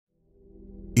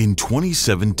In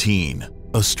 2017,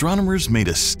 astronomers made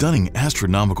a stunning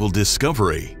astronomical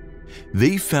discovery.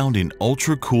 They found an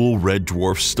ultra-cool red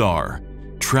dwarf star,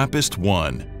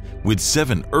 TRAPPIST-1, with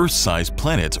 7 Earth-sized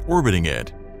planets orbiting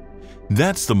it.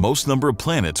 That's the most number of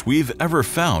planets we've ever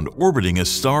found orbiting a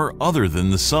star other than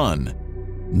the Sun.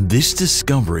 This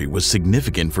discovery was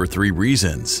significant for 3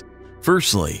 reasons.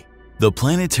 Firstly, the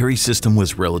planetary system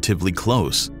was relatively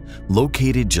close,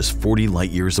 located just 40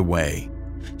 light-years away.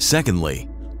 Secondly,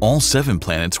 all 7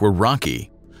 planets were rocky,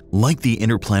 like the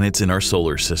inner planets in our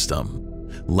solar system.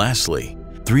 Lastly,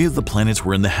 3 of the planets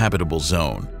were in the habitable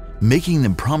zone, making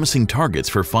them promising targets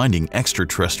for finding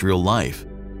extraterrestrial life.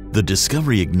 The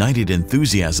discovery ignited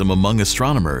enthusiasm among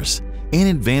astronomers, and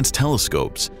advanced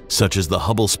telescopes, such as the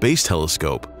Hubble Space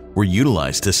Telescope, were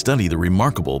utilized to study the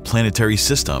remarkable planetary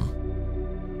system.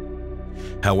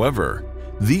 However,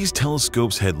 these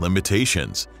telescopes had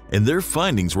limitations, and their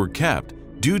findings were capped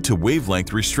due to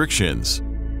wavelength restrictions.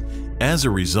 As a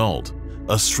result,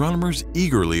 astronomers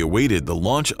eagerly awaited the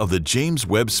launch of the James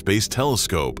Webb Space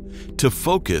Telescope to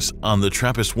focus on the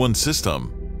TRAPPIST-1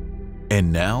 system.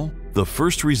 And now, the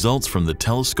first results from the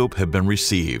telescope have been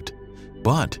received,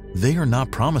 but they are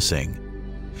not promising.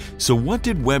 So what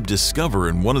did Webb discover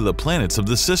in one of the planets of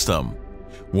the system?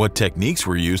 What techniques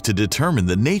were used to determine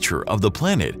the nature of the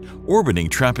planet orbiting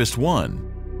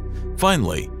TRAPPIST-1?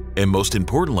 Finally, and most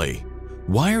importantly,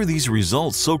 why are these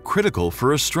results so critical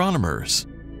for astronomers?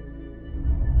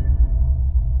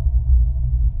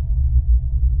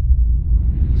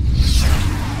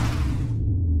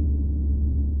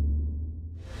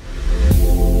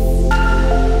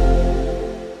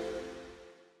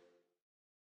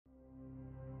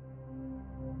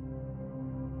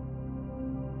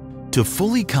 To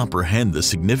fully comprehend the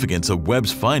significance of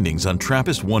Webb's findings on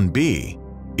TRAPPIST-1b,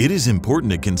 it is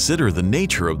important to consider the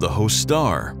nature of the host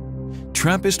star.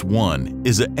 TRAPPIST-1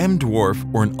 is an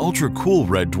M-dwarf or an ultra-cool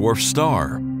red dwarf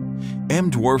star.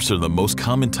 M-dwarfs are the most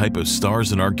common type of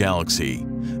stars in our galaxy,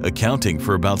 accounting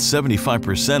for about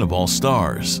 75% of all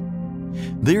stars.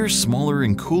 They are smaller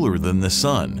and cooler than the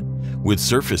Sun, with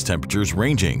surface temperatures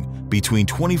ranging between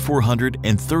 2400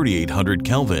 and 3800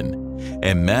 Kelvin,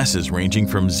 and masses ranging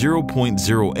from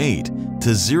 0.08 to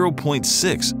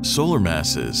 0.6 solar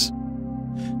masses.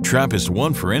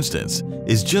 TRAPPIST-1, for instance,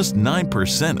 is just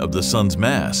 9% of the Sun's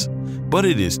mass, but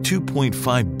it is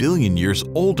 2.5 billion years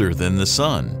older than the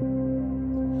Sun.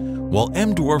 While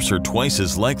M-dwarfs are twice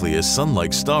as likely as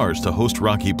Sun-like stars to host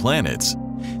rocky planets,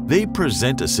 they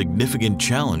present a significant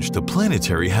challenge to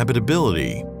planetary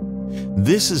habitability.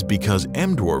 This is because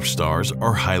M-dwarf stars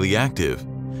are highly active,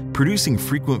 producing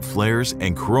frequent flares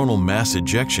and coronal mass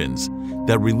ejections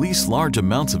that release large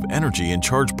amounts of energy and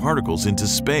charged particles into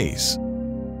space.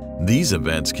 These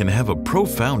events can have a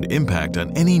profound impact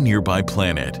on any nearby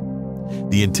planet.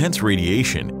 The intense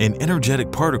radiation and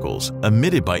energetic particles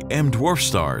emitted by M-dwarf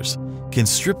stars can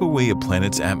strip away a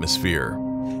planet's atmosphere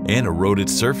and erode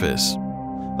its surface,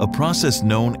 a process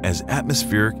known as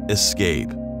atmospheric escape.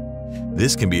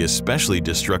 This can be especially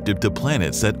destructive to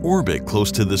planets that orbit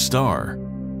close to the star.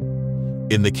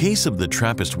 In the case of the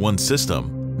TRAPPIST-1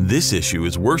 system, this issue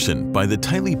is worsened by the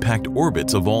tightly packed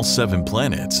orbits of all 7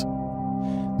 planets.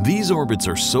 These orbits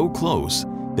are so close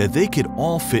that they could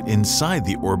all fit inside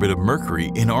the orbit of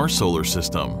Mercury in our solar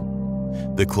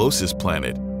system. The closest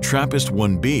planet,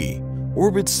 TRAPPIST-1b,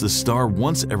 orbits the star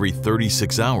once every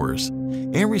 36 hours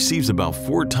and receives about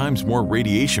 4 times more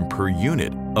radiation per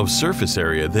unit of surface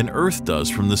area than Earth does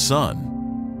from the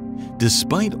Sun.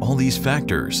 Despite all these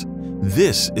factors,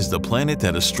 this is the planet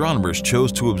that astronomers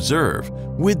chose to observe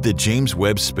with the James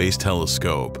Webb Space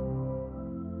Telescope.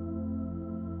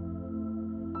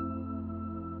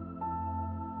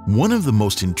 One of the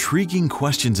most intriguing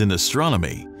questions in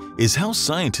astronomy is how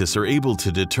scientists are able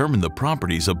to determine the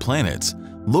properties of planets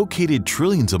located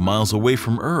trillions of miles away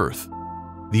from Earth.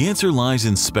 The answer lies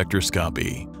in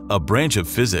spectroscopy, a branch of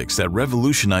physics that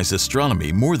revolutionized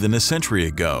astronomy more than a century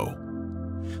ago.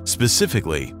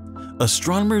 Specifically,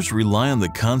 astronomers rely on the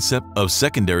concept of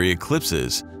secondary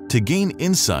eclipses to gain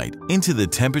insight into the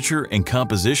temperature and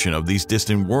composition of these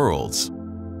distant worlds.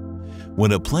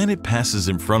 When a planet passes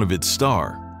in front of its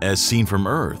star, as seen from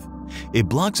Earth, it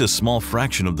blocks a small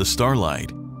fraction of the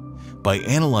starlight. By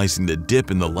analyzing the dip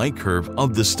in the light curve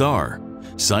of the star,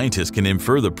 scientists can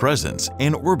infer the presence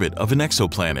and orbit of an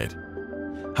exoplanet.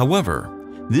 However,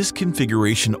 this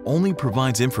configuration only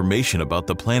provides information about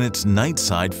the planet's night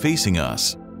side facing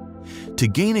us. To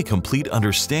gain a complete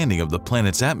understanding of the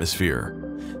planet's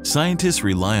atmosphere, scientists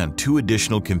rely on 2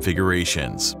 additional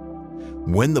configurations: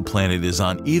 when the planet is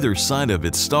on either side of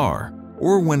its star,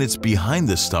 or when it's behind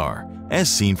the star, as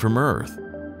seen from Earth.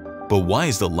 But why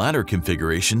is the latter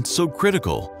configuration so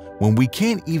critical when we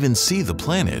can't even see the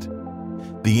planet?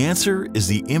 The answer is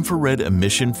the infrared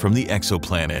emission from the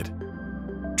exoplanet.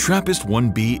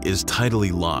 TRAPPIST-1b is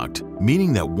tidally locked,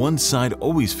 meaning that one side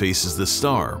always faces the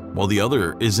star, while the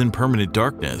other is in permanent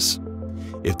darkness.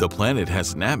 If the planet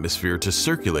has an atmosphere to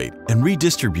circulate and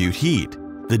redistribute heat,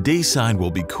 the day side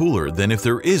will be cooler than if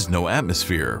there is no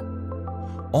atmosphere.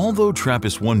 Although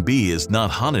TRAPPIST-1b is not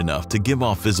hot enough to give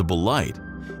off visible light,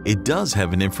 it does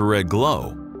have an infrared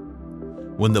glow.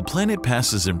 When the planet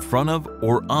passes in front of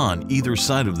or on either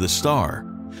side of the star,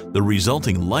 the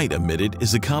resulting light emitted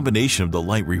is a combination of the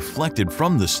light reflected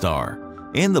from the star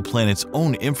and the planet's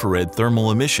own infrared thermal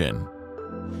emission.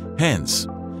 Hence,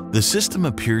 the system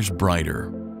appears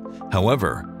brighter.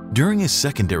 However, during a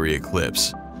secondary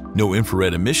eclipse, no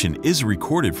infrared emission is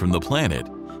recorded from the planet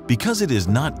because it is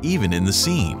not even in the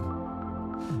scene.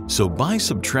 So by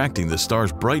subtracting the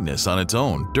star's brightness on its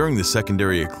own during the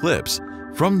secondary eclipse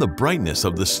from the brightness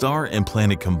of the star and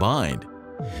planet combined,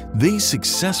 they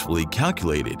successfully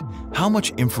calculated how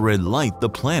much infrared light the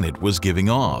planet was giving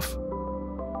off.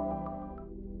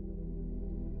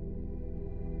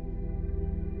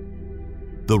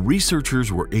 The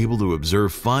researchers were able to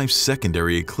observe 5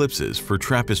 secondary eclipses for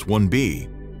TRAPPIST-1b,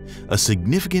 a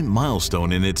significant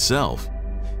milestone in itself,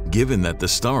 given that the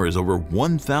star is over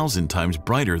 1,000 times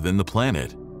brighter than the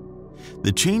planet.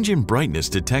 The change in brightness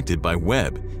detected by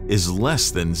Webb is less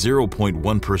than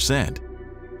 0.1%.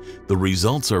 The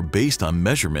results are based on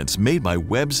measurements made by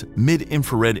Webb's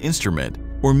Mid-Infrared Instrument,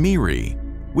 or MIRI,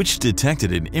 which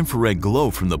detected an infrared glow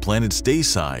from the planet's day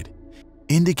side,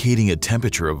 indicating a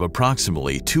temperature of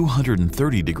approximately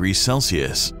 230 degrees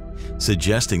Celsius,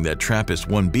 suggesting that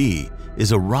TRAPPIST-1b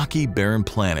is a rocky, barren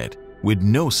planet with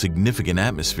no significant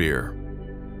atmosphere.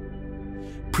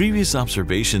 Previous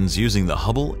observations using the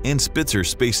Hubble and Spitzer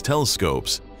space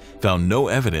telescopes found no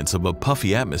evidence of a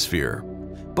puffy atmosphere,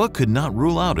 but could not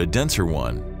rule out a denser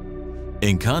one.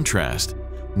 In contrast,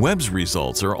 Webb's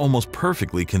results are almost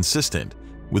perfectly consistent,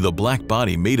 with a black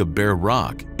body made of bare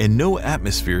rock and no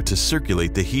atmosphere to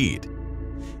circulate the heat.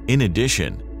 In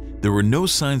addition, there were no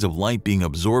signs of light being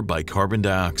absorbed by carbon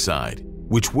dioxide,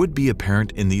 which would be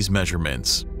apparent in these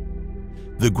measurements.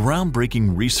 The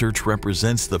groundbreaking research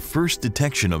represents the first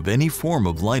detection of any form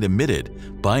of light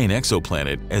emitted by an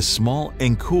exoplanet as small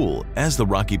and cool as the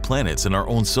rocky planets in our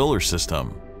own solar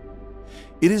system.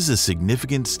 It is a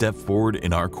significant step forward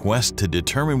in our quest to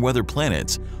determine whether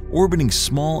planets orbiting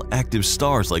small active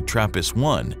stars like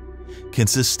TRAPPIST-1 can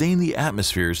sustain the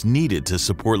atmospheres needed to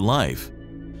support life.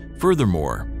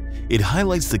 Furthermore, it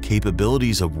highlights the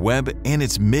capabilities of Webb and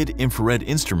its mid-infrared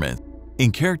instrument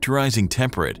in characterizing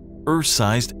temperate,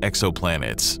 Earth-sized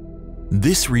exoplanets.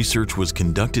 This research was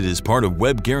conducted as part of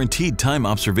Webb Guaranteed Time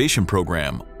Observation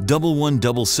Program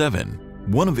 1177,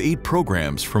 one of 8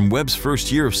 programs from Webb's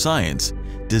first year of science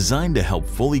designed to help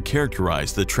fully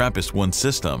characterize the TRAPPIST-1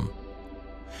 system.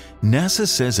 NASA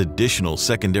says additional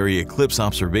secondary eclipse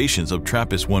observations of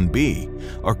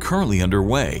TRAPPIST-1b are currently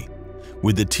underway,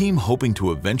 with the team hoping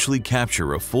to eventually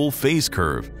capture a full phase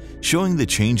curve showing the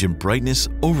change in brightness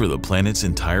over the planet's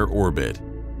entire orbit.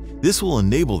 This will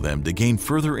enable them to gain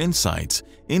further insights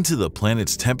into the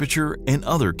planet's temperature and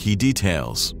other key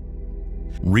details.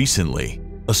 Recently,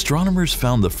 astronomers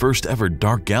found the first ever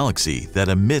dark galaxy that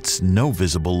emits no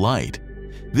visible light.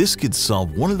 This could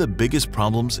solve one of the biggest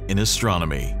problems in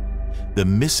astronomy, the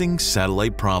missing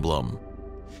satellite problem.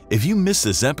 If you missed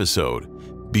this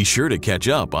episode, be sure to catch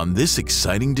up on this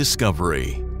exciting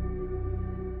discovery.